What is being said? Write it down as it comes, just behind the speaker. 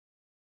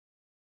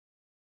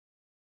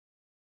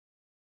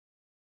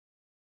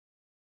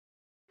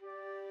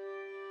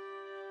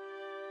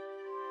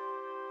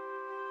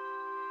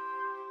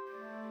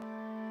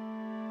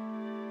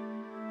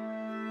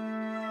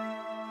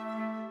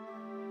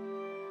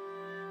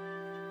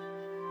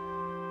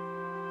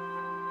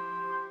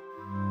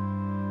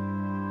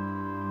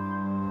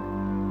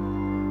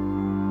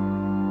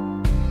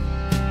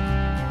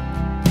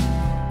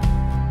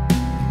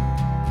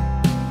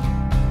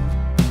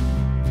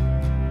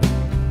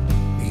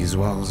These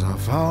walls are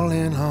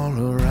falling all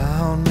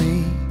around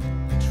me,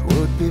 which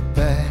would be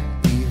bad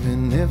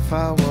even if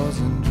I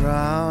wasn't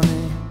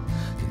drowning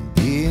in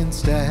being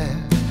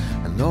stabbed.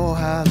 I know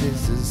how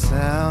this is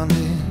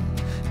sounding,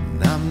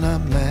 and I'm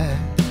not mad.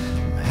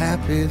 I'm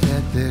happy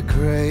that they're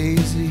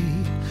crazy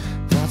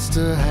thoughts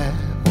to have.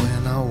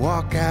 When I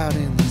walk out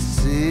in the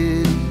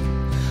city,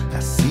 I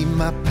see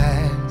my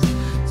past.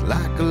 It's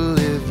like a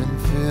living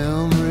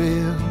film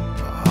reel,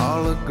 a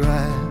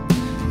hologram.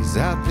 He's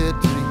out there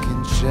drinking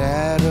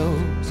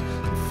shadows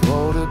and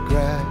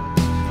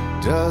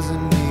photographs.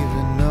 Doesn't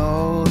even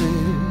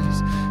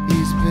notice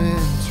he's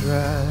been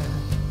tried.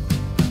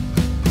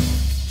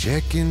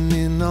 Checking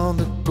in on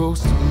the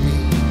ghost of me,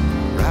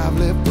 where I've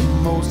left the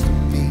most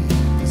of me.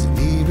 Doesn't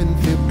even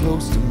feel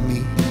close to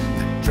me.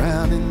 Like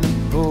drowning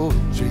in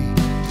poetry,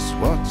 just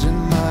watching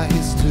my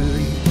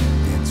history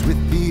dance with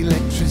the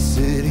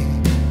electricity.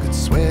 Could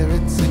swear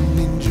it's an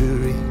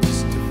injury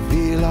just to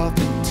feel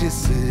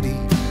authenticity.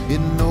 You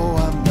know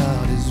I'm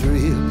not as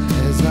real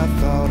as I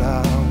thought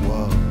I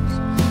was.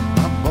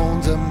 My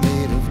bones are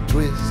made of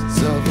twists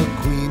of a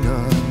queen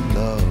of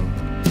love,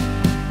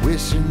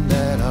 wishing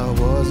that I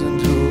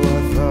wasn't who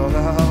I thought I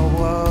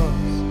was.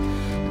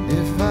 And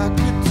if I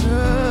could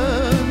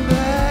turn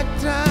back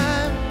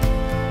time,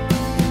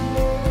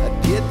 I'd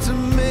get to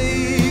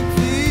make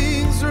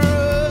things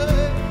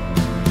right.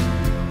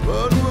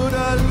 But would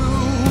I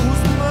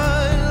lose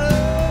my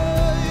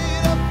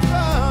light I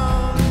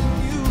found in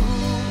you?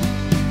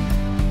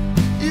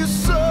 You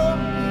saw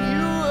me,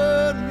 you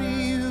heard me,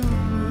 you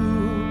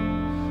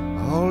knew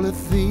all the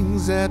things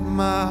that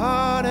my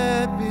heart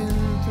had been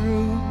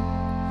through.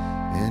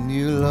 And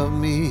you love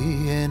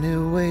me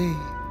anyway.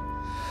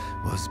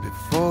 Was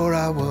before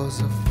I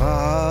was a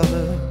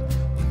father.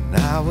 When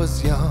I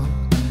was young,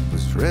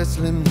 was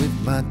wrestling with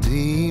my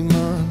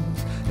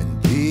demons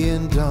and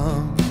being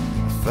dumb.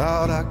 I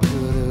thought I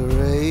could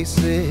erase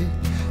it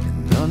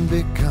and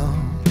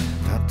unbecome.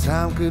 Thought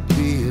time could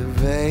be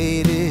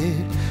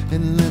evaded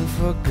and then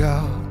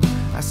forgot.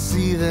 I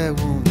see that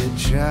wounded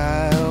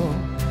child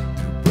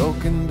through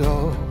broken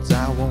doors.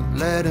 I won't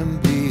let him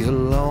be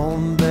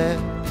alone there,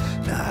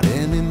 not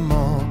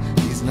anymore.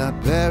 He's not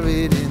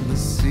buried in the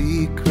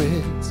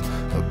secrets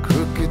of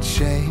crooked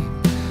shame.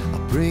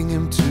 I'll bring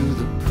him to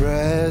the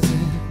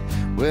present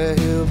where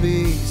he'll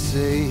be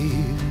safe.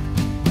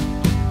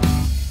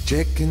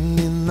 Checking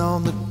in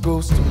on the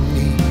ghost of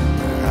me,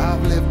 where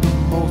I've left the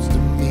most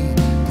of me.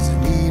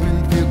 Doesn't even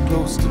feel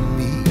close to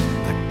me.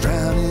 Like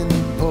drowning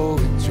in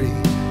poetry,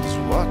 just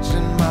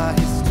watching my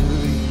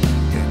history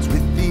dance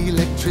with the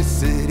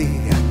electricity.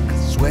 I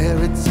could swear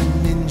it's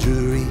an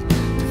injury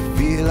to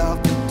feel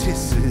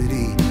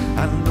authenticity.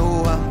 I know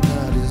I'm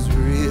not as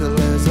real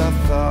as I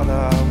thought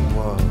I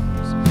was.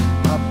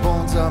 My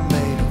bones are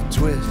made of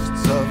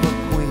twists of a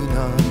queen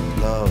of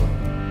love,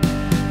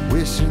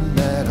 wishing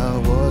that I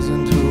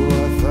wasn't who I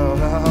thought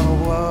I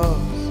was.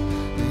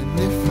 And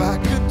if I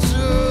could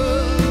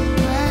turn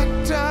back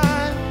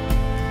time,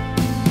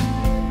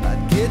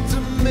 I'd get to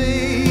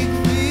make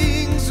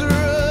things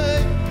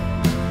right.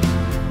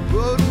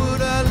 But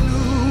would I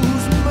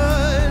lose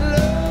my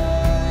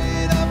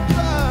light I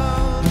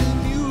found in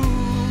you?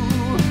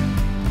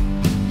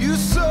 You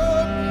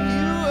saw me,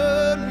 you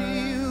heard me,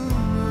 you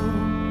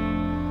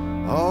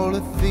knew all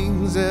the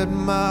things that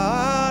my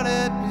heart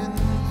had been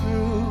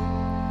through.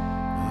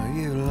 Oh,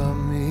 you love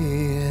me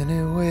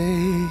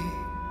anyway.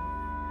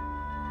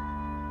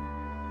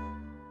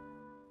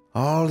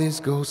 All these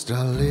ghosts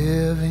are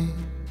living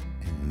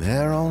in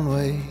their own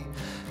way,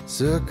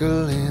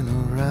 circling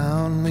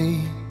around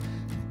me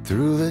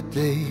through the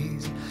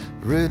days.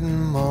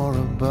 Written more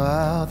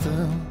about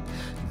them,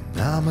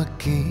 and I'm a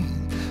king.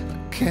 I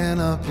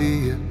cannot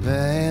be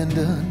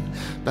abandoned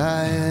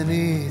by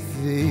anything.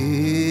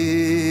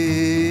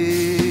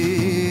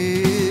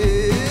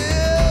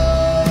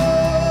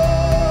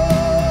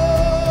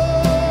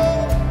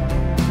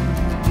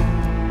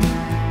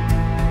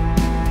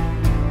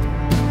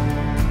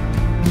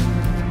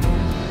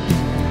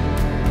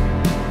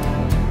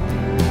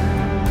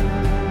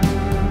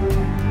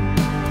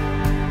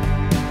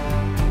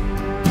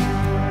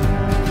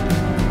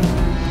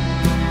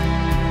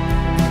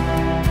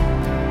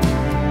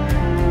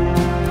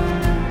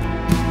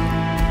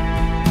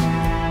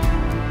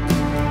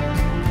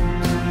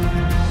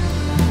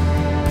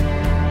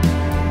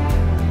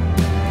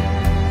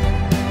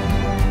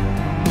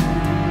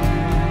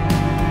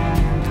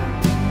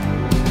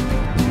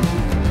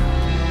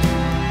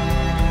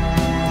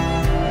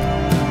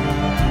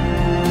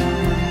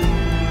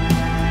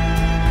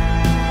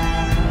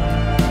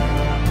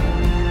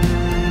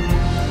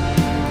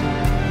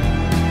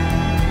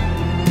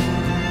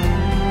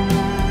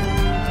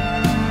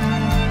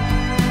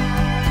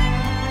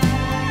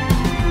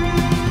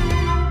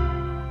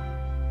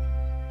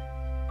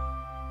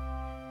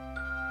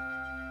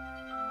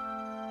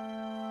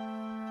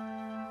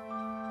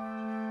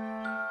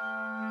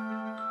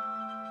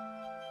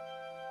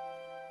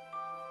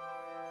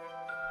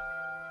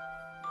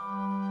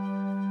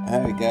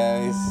 Hi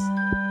guys,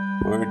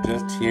 We're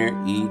just here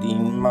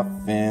eating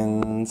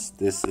muffins.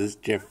 This is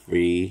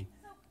Jeffrey.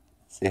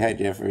 Say hi,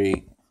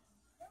 Jeffrey.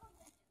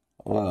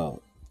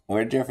 Whoa.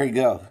 Where'd Jeffrey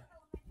go?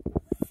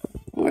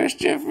 Where's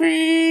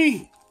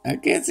Jeffrey? I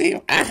can't see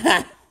him.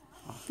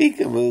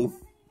 Peekaboo.